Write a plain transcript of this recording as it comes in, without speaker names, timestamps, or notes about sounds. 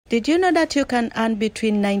Did you know that you can earn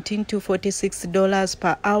between $19 to $46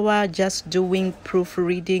 per hour just doing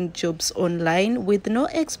proofreading jobs online with no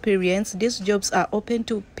experience? These jobs are open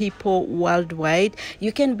to people worldwide.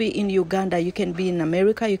 You can be in Uganda, you can be in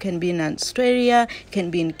America, you can be in Australia, you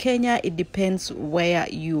can be in Kenya. It depends where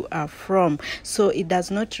you are from. So it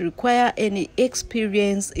does not require any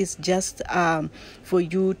experience. It's just for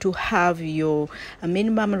you to have your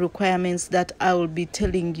minimum requirements that I will be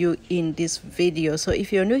telling you in this video. So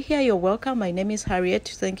if you're new here, you're welcome. My name is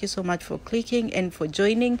Harriet. Thank you so much for clicking and for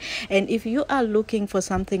joining. And if you are looking for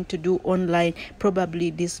something to do online, probably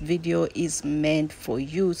this video is meant for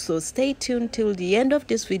you. So stay tuned till the end of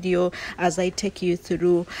this video as I take you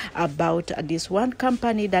through about this one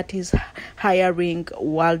company that is hiring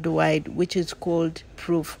worldwide, which is called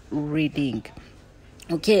Proofreading.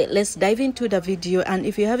 Okay, let's dive into the video. And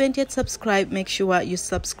if you haven't yet subscribed, make sure you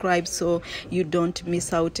subscribe so you don't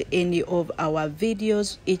miss out any of our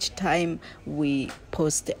videos each time we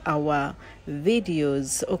post our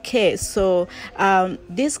videos. Okay, so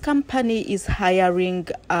this company is hiring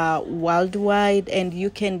worldwide, and you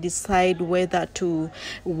can decide whether to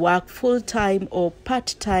work full-time or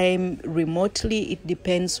part-time remotely. It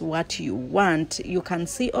depends what you want. You can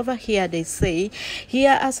see over here they say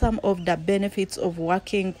here are some of the benefits of working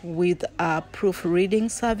with proofreading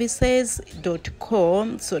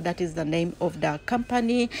services.com. So that is the name of the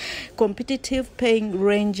company. Competitive paying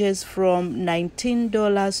ranges from $19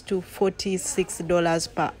 to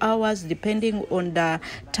 $46 per hour depending on the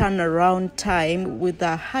turnaround time, with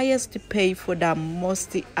the highest pay for the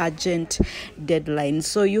most urgent deadline.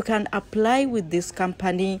 So you can apply with this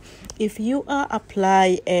company. If you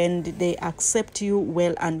apply and they accept you,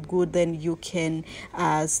 well and good, then you can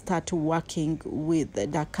start working with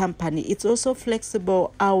the company. It's also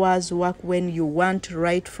flexible hours, work when you want,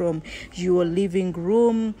 right from your living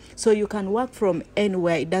room. So you can work from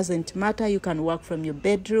anywhere. It doesn't matter. You can work from your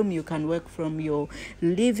bedroom, you can work from your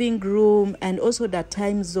living room, and also the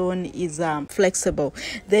time zone is flexible.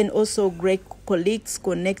 Then also great colleagues,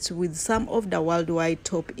 connect with some of the worldwide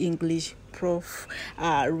top English prof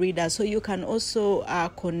readers. So you can also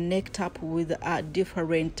connect up with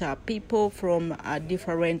different people from a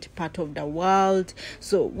different part of the world,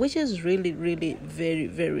 so which is really very,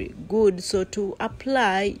 very good. So to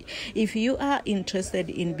apply, if you are interested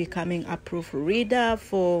in becoming a proofreader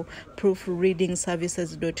for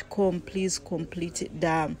proofreadingservices.com, please complete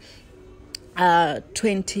the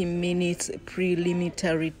 20 minutes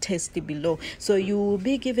preliminary test below. So you will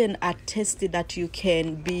be given a test that you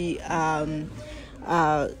can be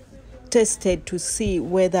tested to see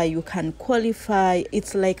whether you can qualify.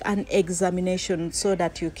 It's like an examination so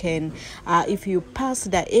that you can if you pass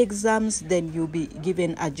the exams, then you'll be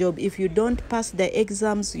given a job. If you don't pass the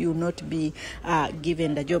exams, you'll not be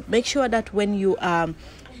given the job. Make sure that when you are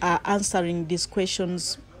answering these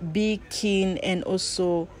questions, be keen and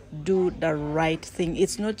also do the right thing.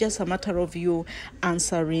 It's not just a matter of you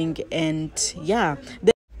answering and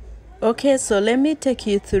okay, so let me take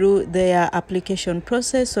you through their application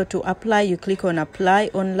process. So to apply, you click on apply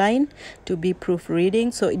online to be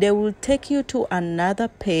proofreading. So they will take you to another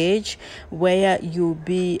page where you'll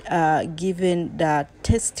be given the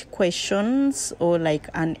test questions, or like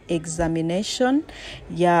an examination.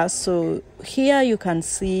 So here you can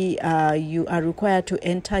see you are required to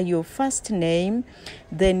enter your first name,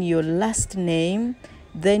 then your last name,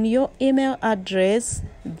 then your email address,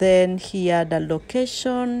 then here the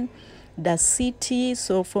location, the city.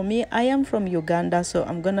 So for me, I am from Uganda, so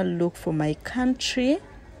I'm gonna look for my country.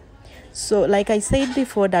 So like I said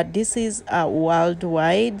before, that this is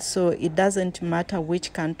worldwide, so it doesn't matter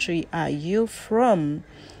which country are you from.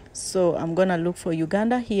 So I'm gonna look for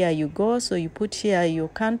Uganda. Here you go. So you put here your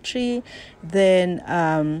country,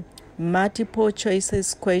 then multiple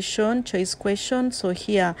choice question. So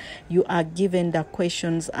here you are given the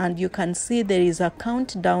questions, and you can see there is a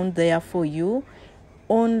countdown there for you.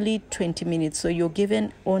 Only 20 minutes. So you're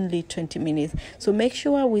given only 20 minutes. So make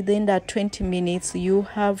sure within that 20 minutes you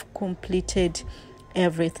have completed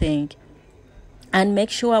everything. And make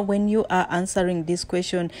sure when you are answering this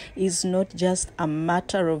question, is not just a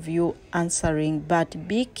matter of you answering, but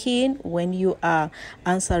be keen when you are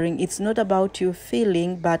answering. It's not about you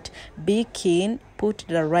feeling, but be keen. Put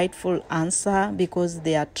the rightful answer, because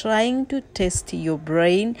they are trying to test your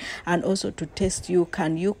brain and also to test you.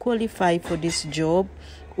 Can you qualify for this job,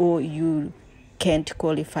 or you can't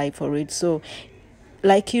qualify for it? So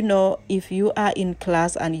like, if you are in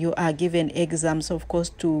class and you are given exams, of course,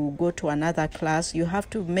 to go to another class, you have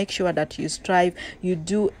to make sure that you strive, you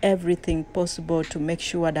do everything possible to make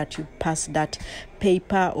sure that you pass that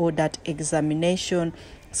paper or that examination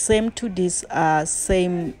same to this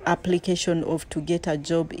same application of to get a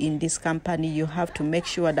job in this company. You have to make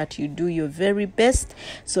sure that you do your very best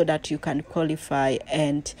so that you can qualify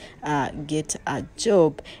and get a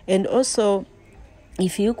job. And also,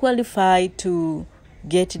 if you qualify to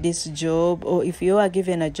get this job, or if you are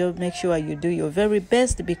given a job, make sure you do your very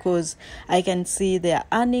best, because I can see their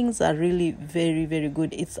earnings are really very, very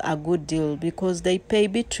good. It's a good deal because they pay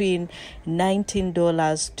between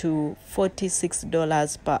 $19 to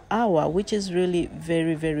 $46 per hour, which is really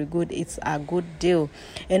very, very good. It's a good deal.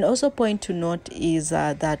 And also point to note is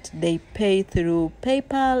that they pay through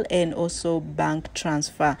PayPal and also bank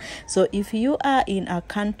transfer. So if you are in a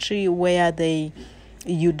country where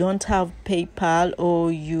you don't have PayPal,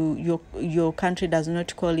 or your country does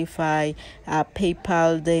not qualify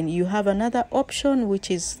PayPal, then you have another option, which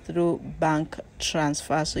is through bank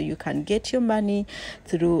transfer. So you can get your money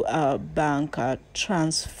through bank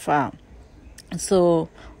transfer. So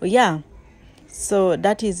yeah, so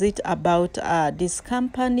that is it about this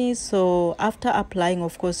company. So after applying,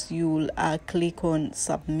 of course, you'll click on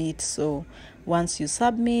submit. So once you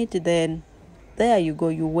submit, then there you go,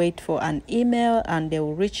 you wait for an email and they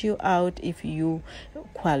will reach you out if you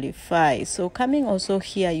qualify. So coming also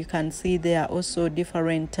here, you can see there are also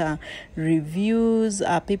different reviews.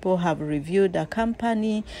 People have reviewed the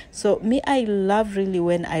company. So me, I love really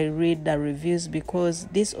when I read the reviews, because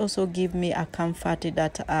this also give me a comfort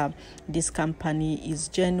that this company is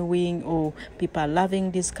genuine, or people are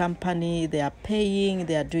loving this company, they are paying,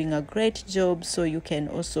 they are doing a great job. So you can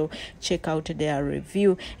also check out their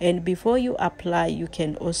review, and before you apply, you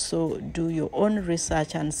can also do your own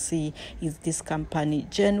research and see, is this company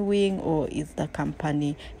genuine or is the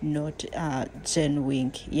company not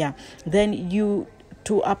genuine. Yeah, then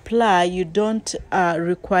to apply, you don't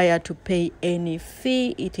require to pay any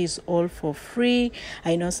fee. It is all for free.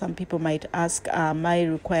 I know some people might ask, am I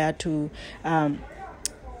required to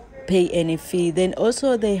pay any fee? Then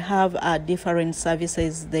also they have different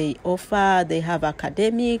services they offer. They have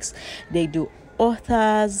academics, they do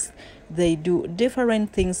authors, they do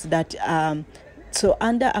different things that so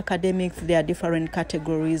under academics there are different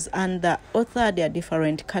categories, under author there are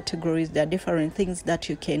different categories, there are different things that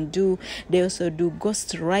you can do. They also do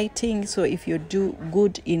ghost writing, so if you do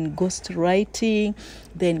good in ghost writing,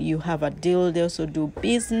 then you have a deal. They also do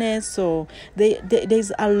business, so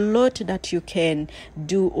there's a lot that you can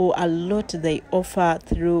do, or a lot they offer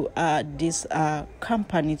through this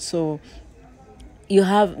company. So you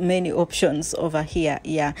have many options over here.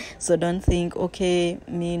 Yeah, so don't think, okay,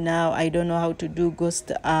 me now I don't know how to do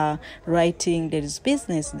ghost writing. There is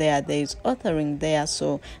business there is authoring there,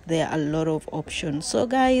 so there are a lot of options. So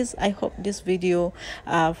guys, I hope this video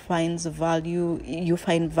finds value, you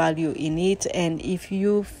find value in it, and if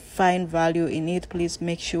you find value in it, please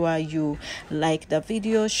make sure you like the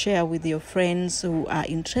video, share with your friends who are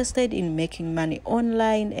interested in making money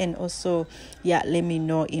online, and also let me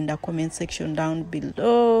know in the comment section down below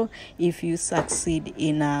if you succeed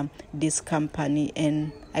in this company.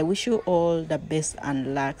 And I wish you all the best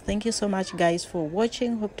and luck. Thank you so much guys for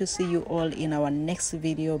watching. Hope to see you all in our next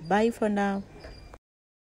video. Bye for now.